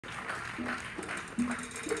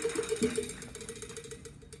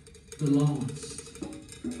The lost.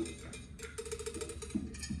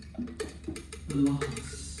 The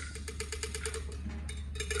lost.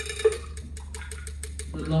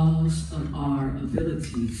 The loss of our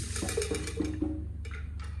abilities.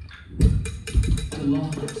 The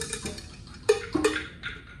loss.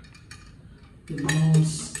 The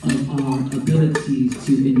loss of our abilities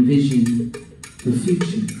to envision the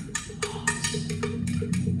future.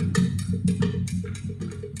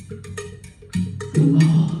 The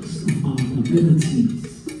loss of our abilities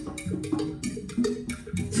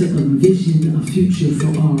to envision a future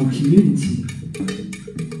for our community.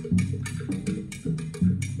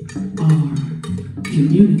 Our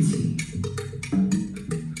community.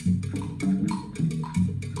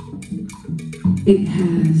 It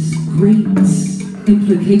has great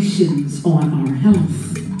implications on our health.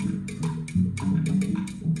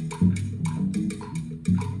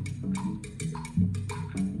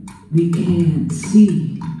 We can't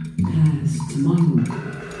see past tomorrow.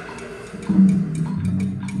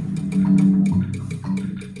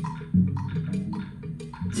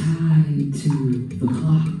 Tied to the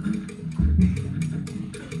clock.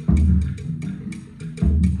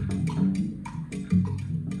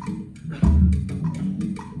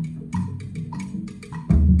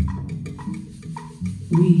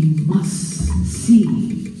 We must see.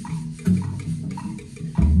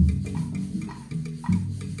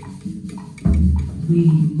 We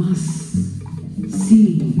must see,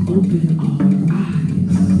 open our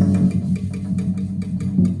eyes.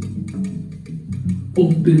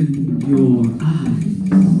 Open your eyes.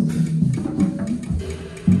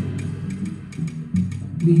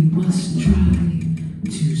 We must try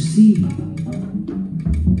to see.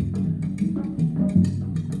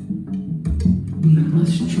 We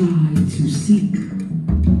must try to seek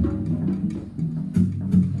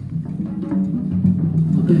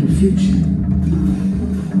a better future.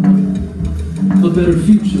 A better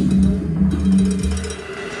future.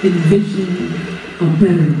 Envision a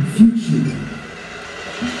better future.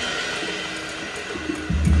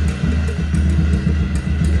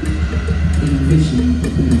 Envision a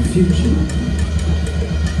better future.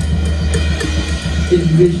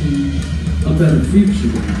 Envision a better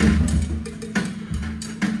future.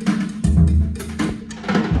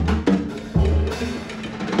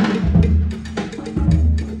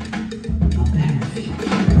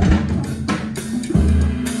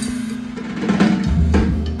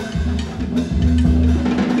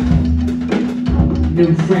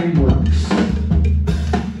 New frameworks,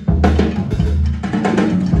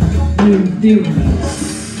 new theories,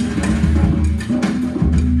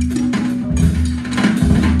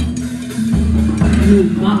 new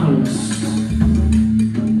models,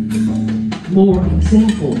 more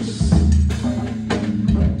examples.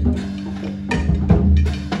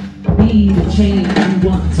 Be the change you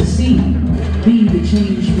want to see. Be the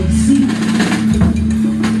change we see.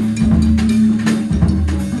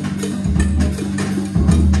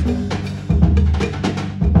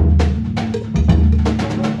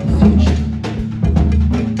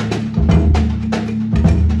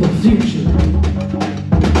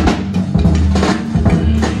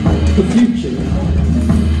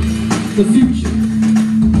 The future.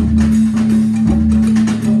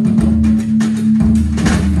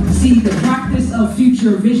 See, the practice of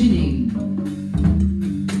future visioning.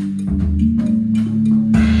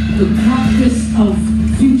 The practice of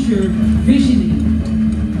future visioning.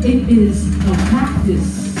 It is a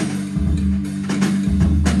practice.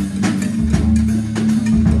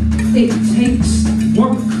 It takes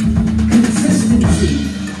work, consistency.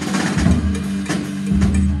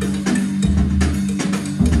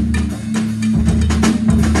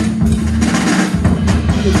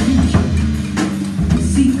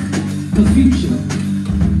 The future.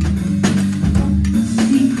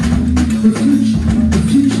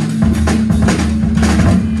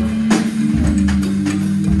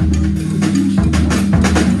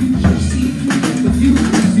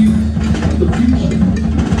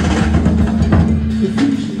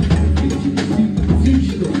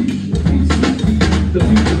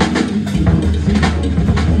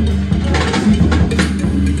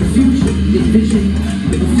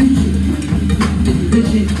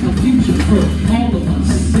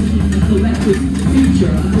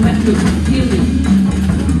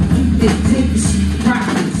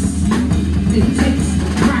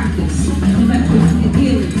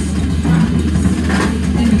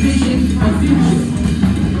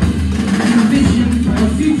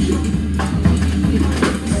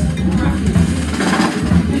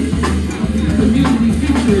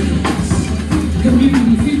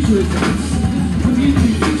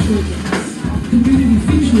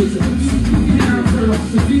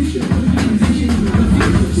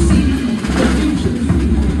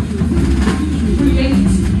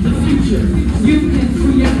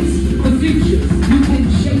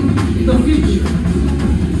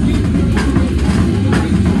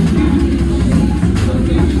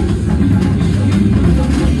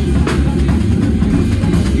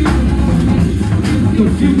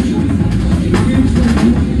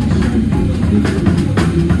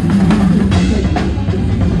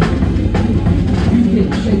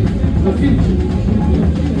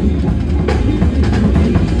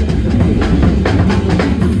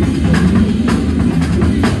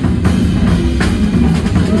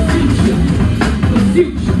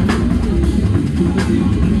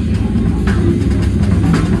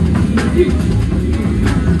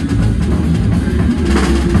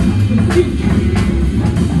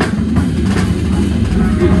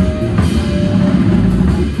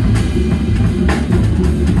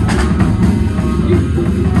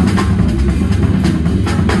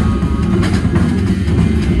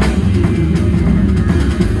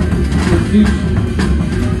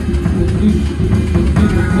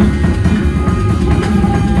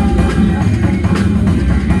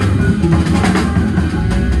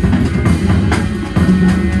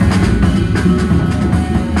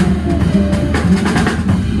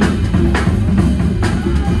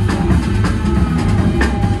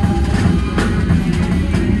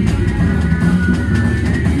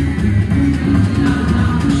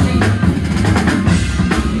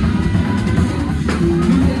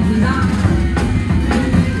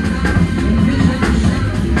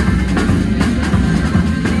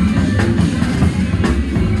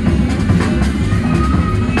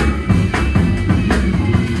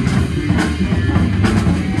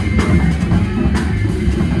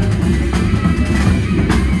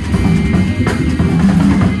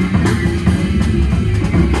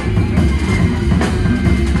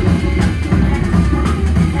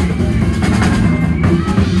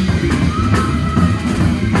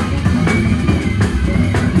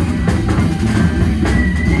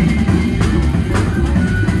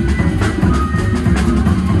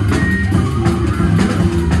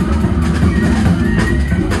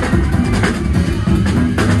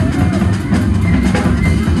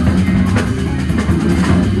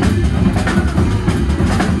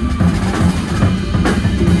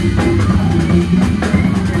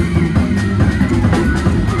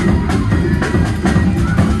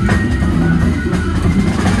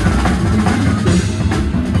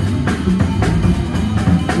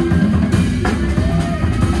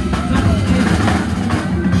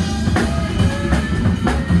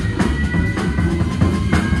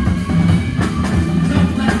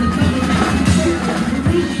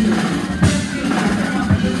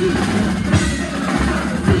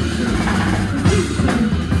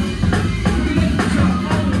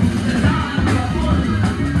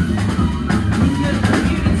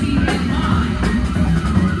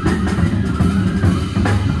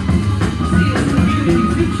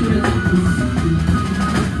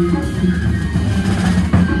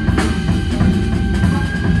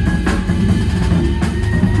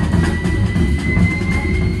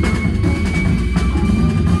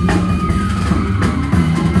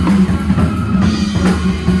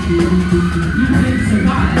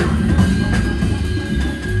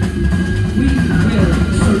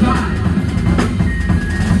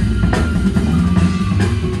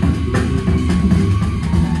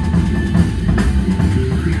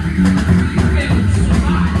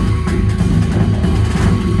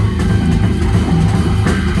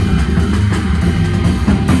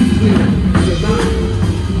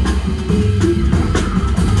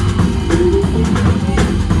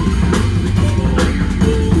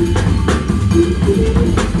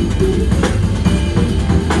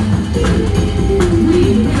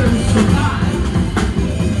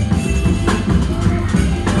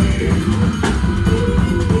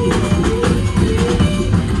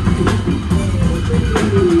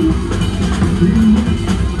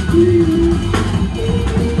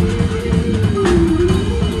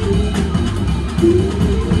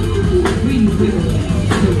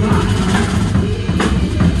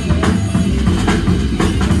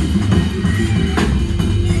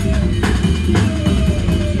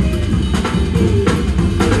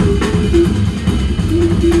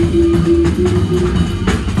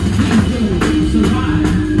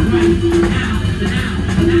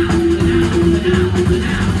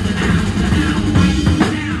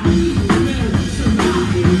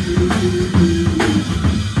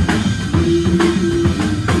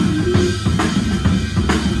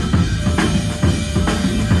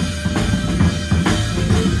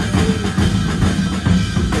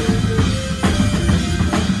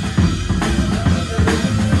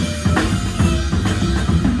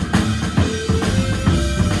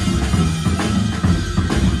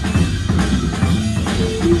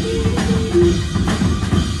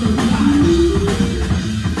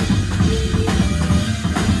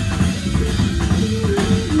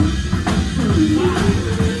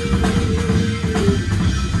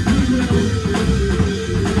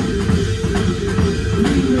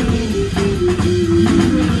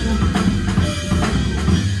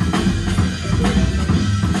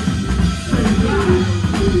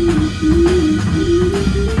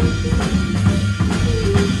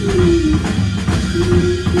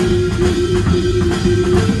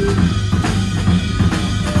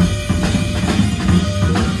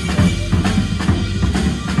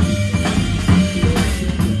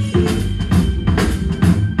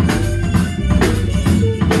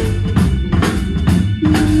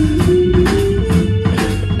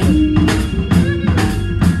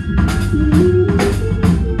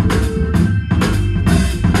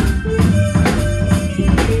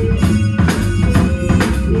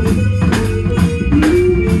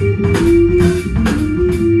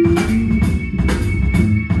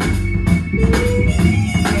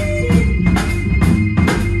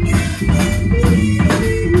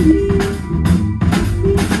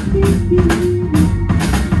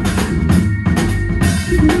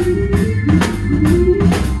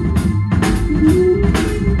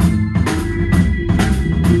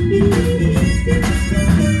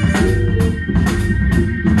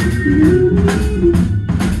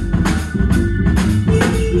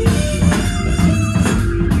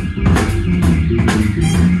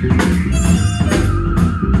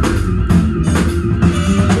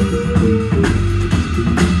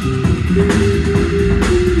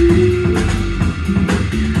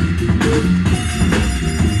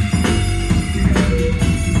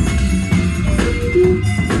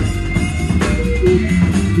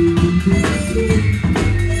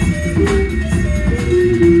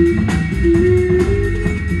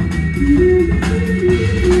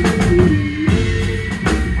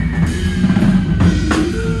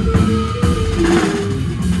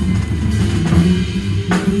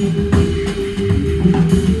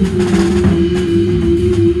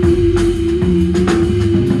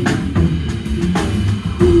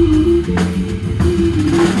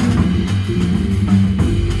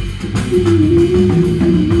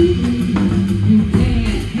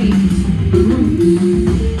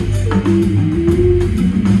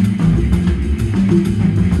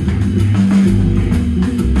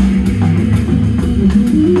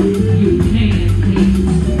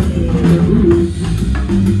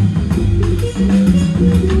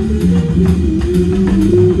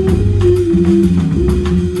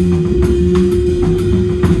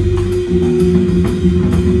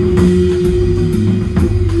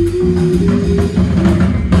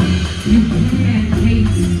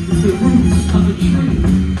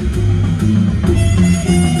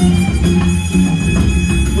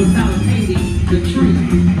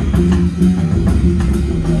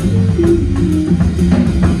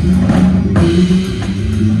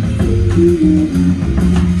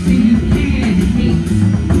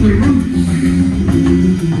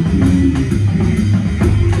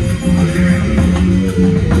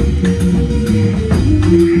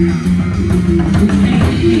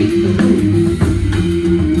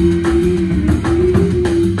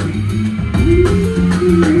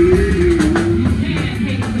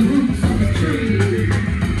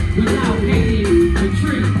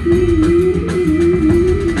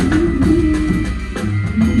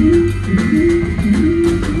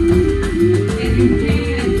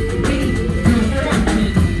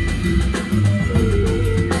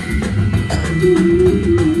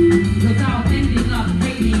 without ending up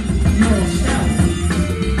hating yourself.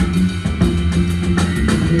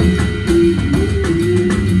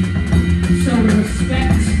 So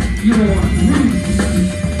respect your roots.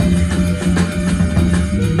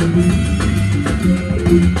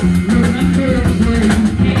 Remember where you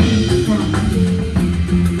came from.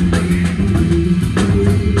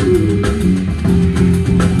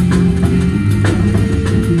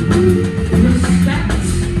 Respect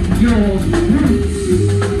your roots.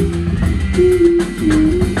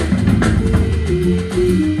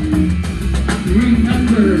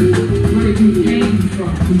 Remember where you came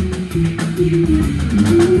from.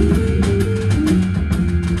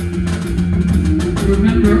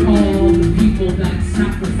 Remember all the people that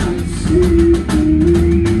sacrificed.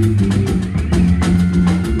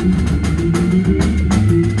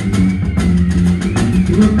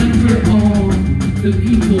 Remember all the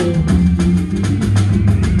people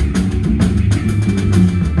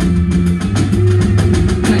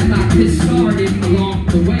that got discarded along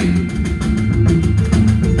the way.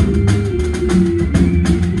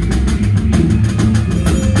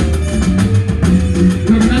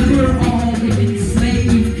 Remember all the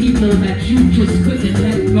enslaved people that you just couldn't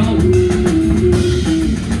let go.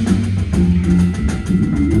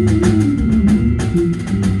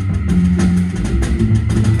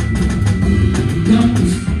 Don't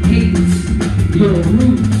hate your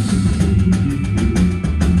roots.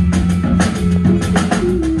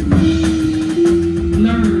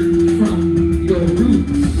 Learn from your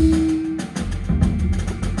roots.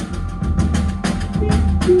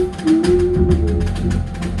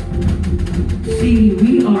 See,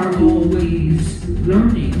 we are always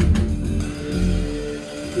learning.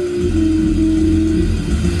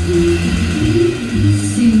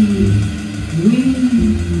 See, we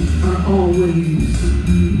are always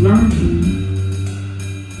learning.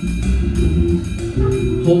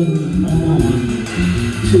 Hold on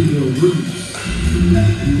to your roots.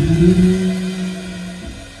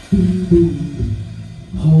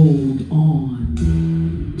 Hold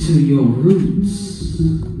on to your roots.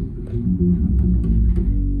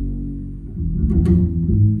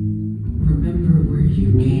 Remember where you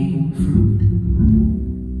came from.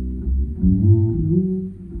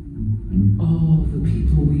 All the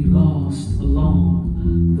people we lost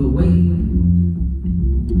along the way.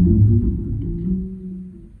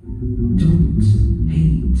 Don't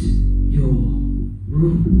hate your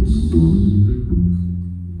roots.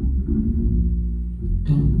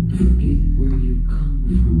 Don't forget where you come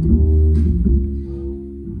from.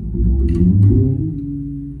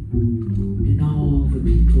 And all the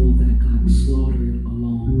people that got slaughtered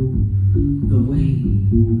along the way.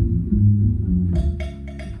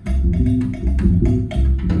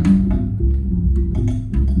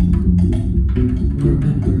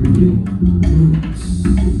 Remember your roots.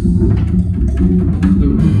 The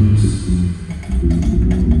roots.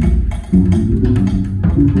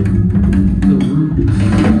 The roots.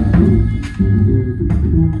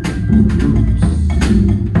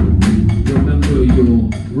 Remember your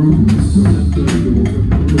roots.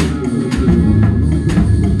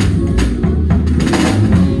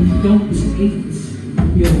 Don't hate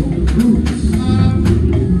your roots.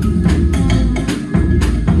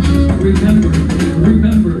 Remember,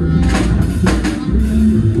 remember,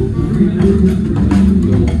 remember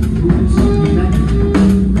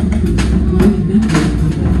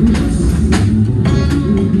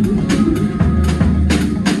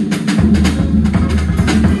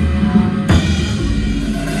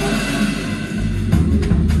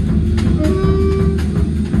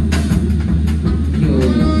your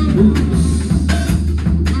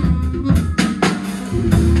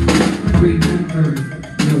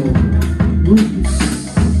roots.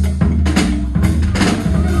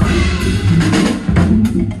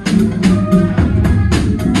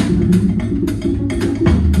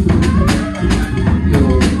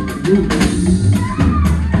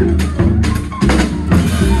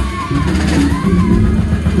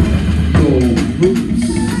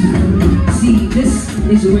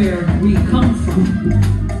 Is where we come from.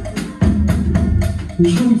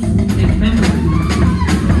 Truth and memory.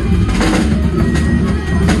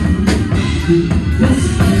 This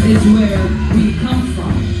is where we come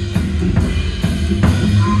from.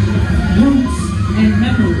 Roots and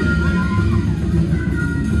memory.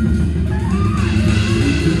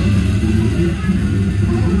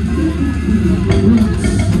 Roots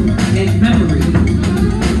and memory.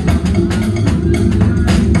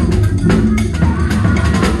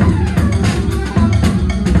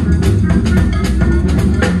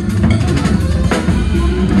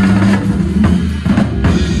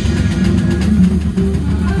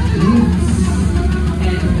 Roots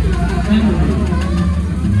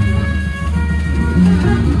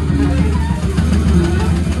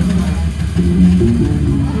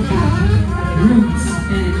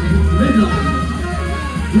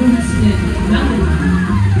roots in melody.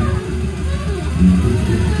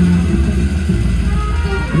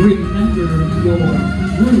 Remember your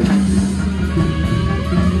roots.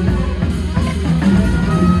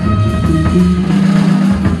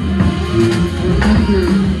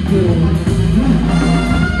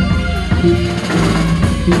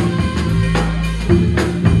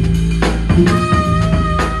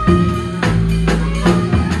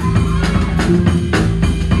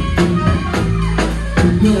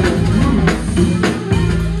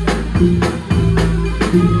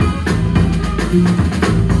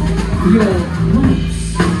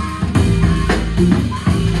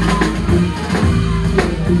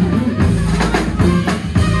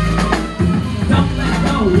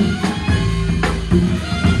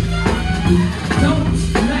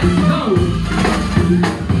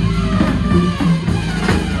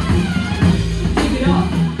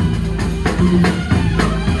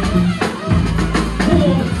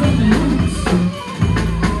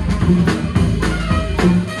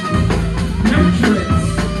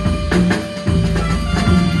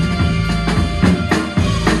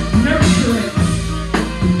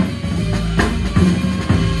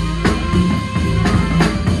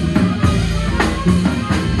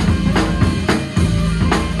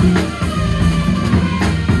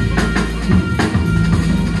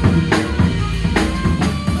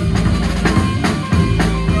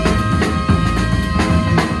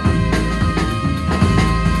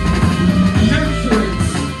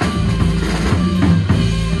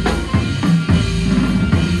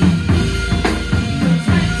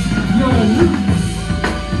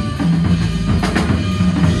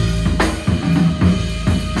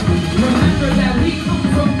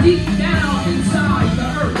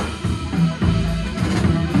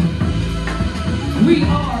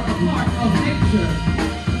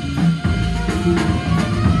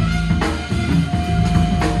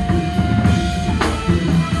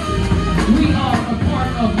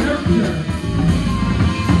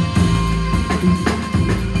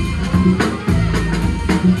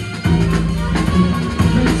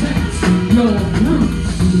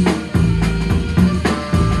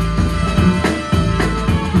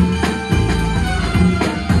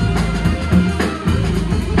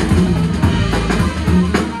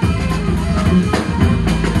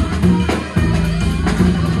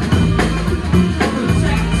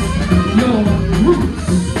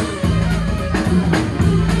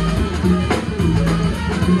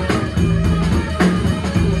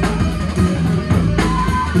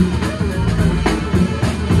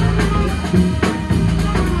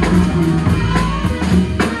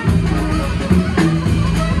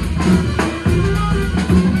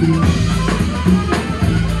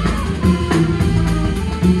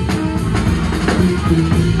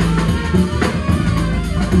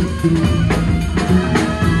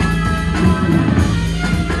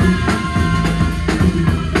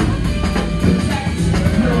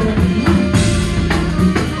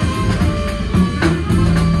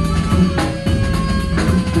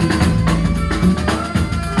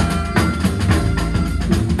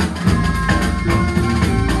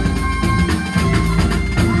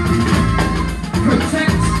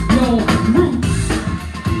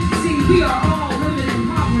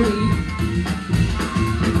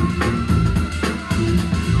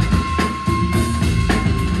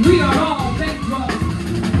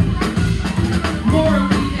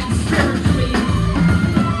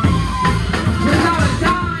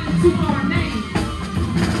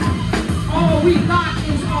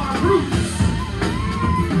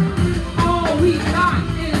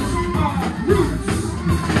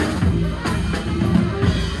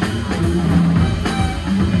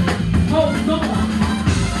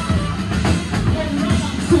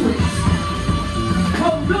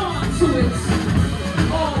 Hold on to it.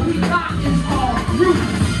 All we got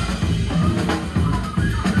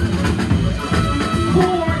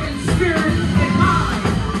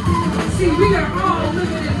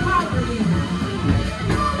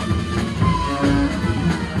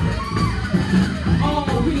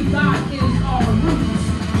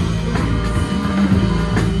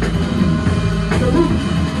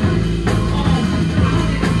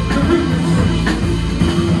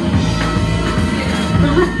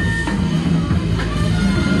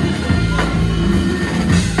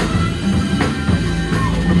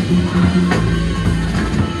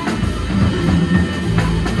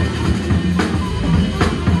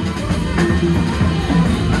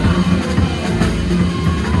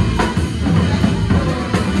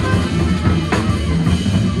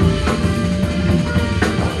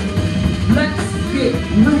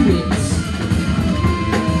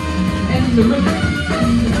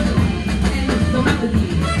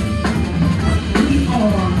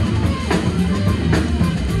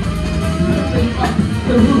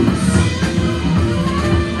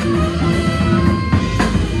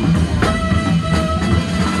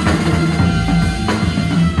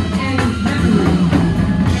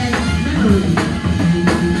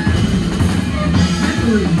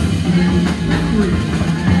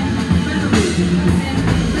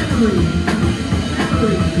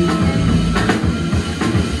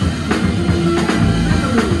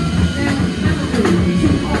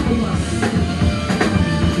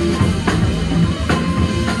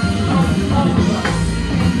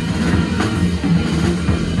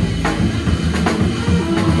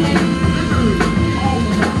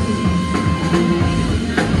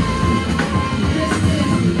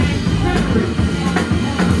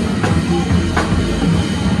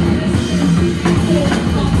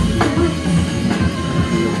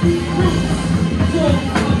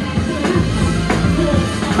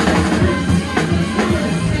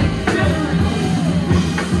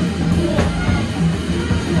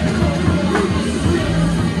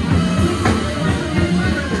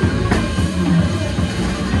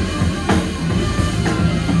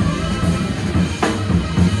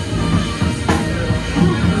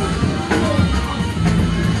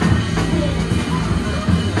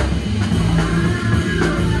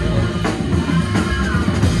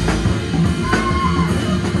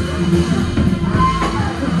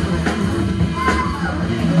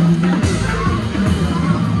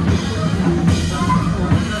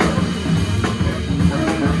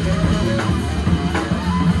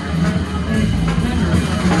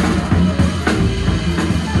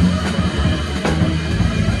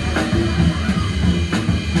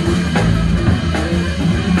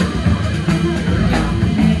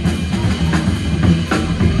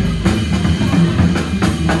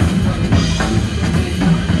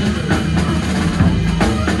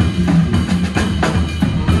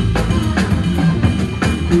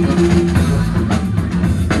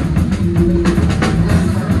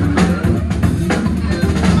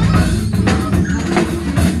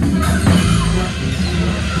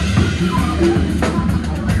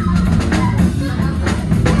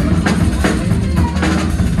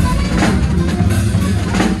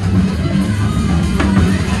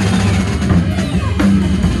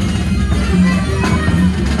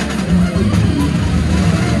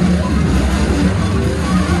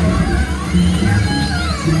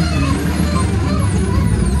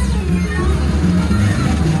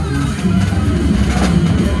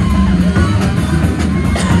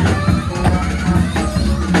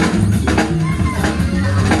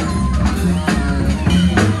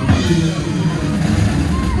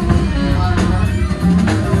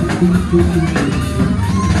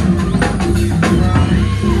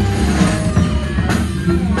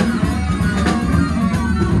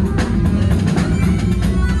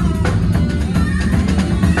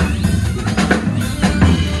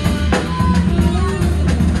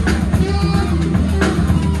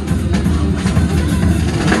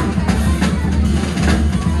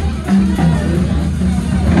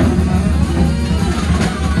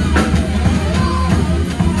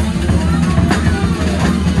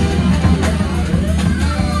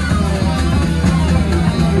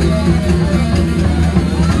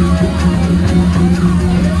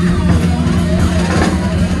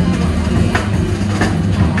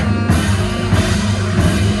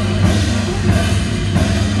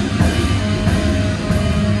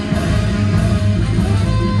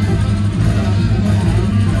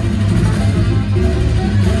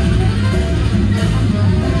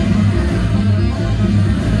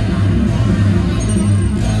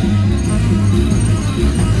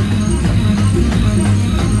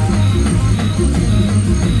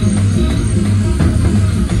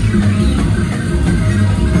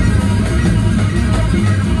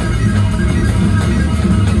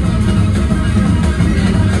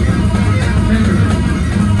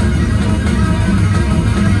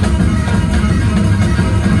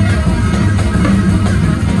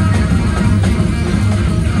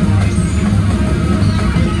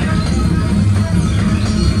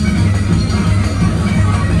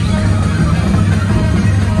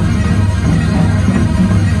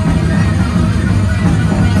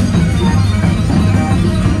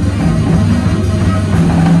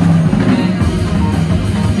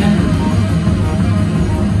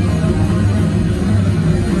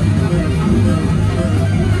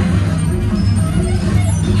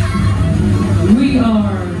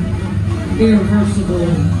Irreversible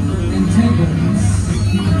Entanglements.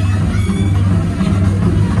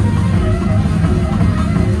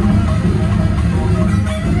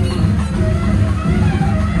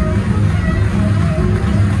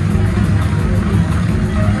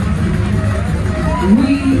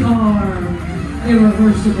 We are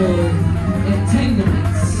Irreversible Entanglements.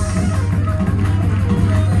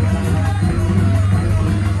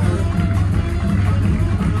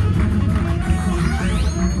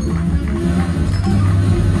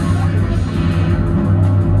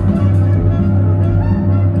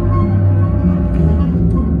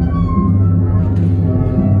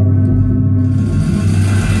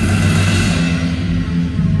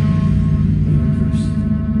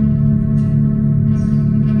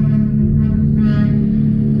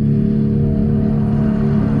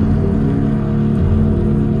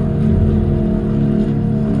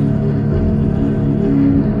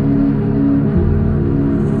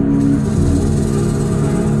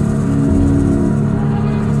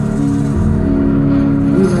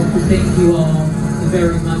 Thank you all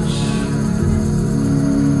very much.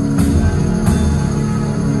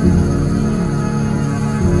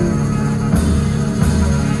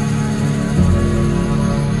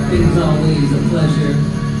 It is always a pleasure,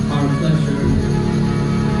 our pleasure,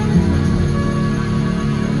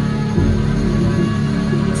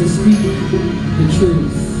 to speak the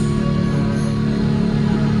truth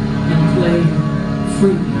and play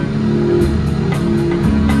freely.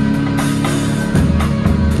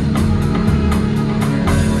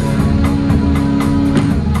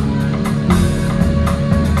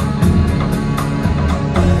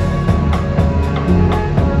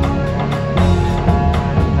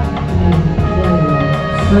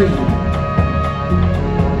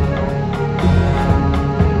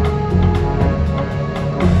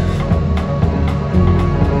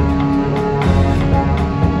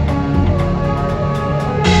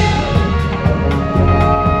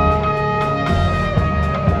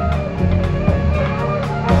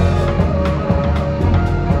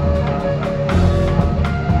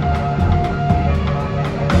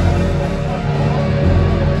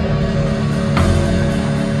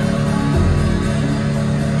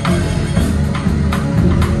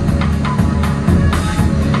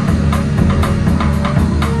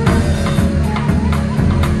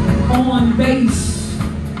 On bass,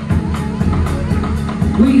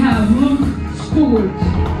 we have Luke Stewart.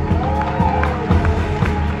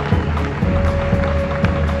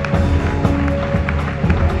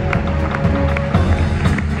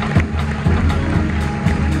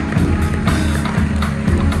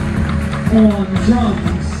 On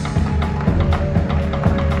drums,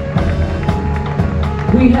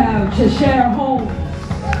 we have Cheshire Holmes.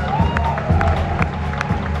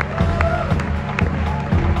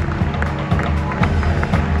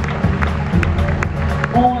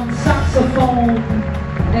 On saxophone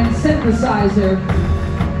and synthesizer,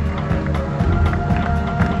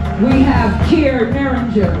 we have Keir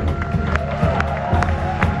Neringer.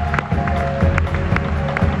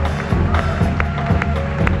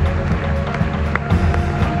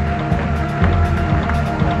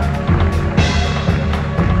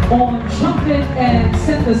 On trumpet and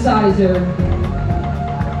synthesizer,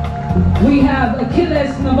 we have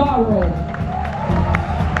Achilles Navarro.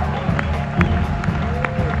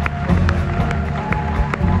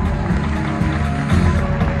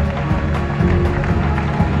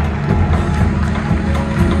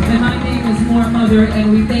 And my name is Mother,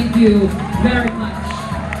 and we thank you very much.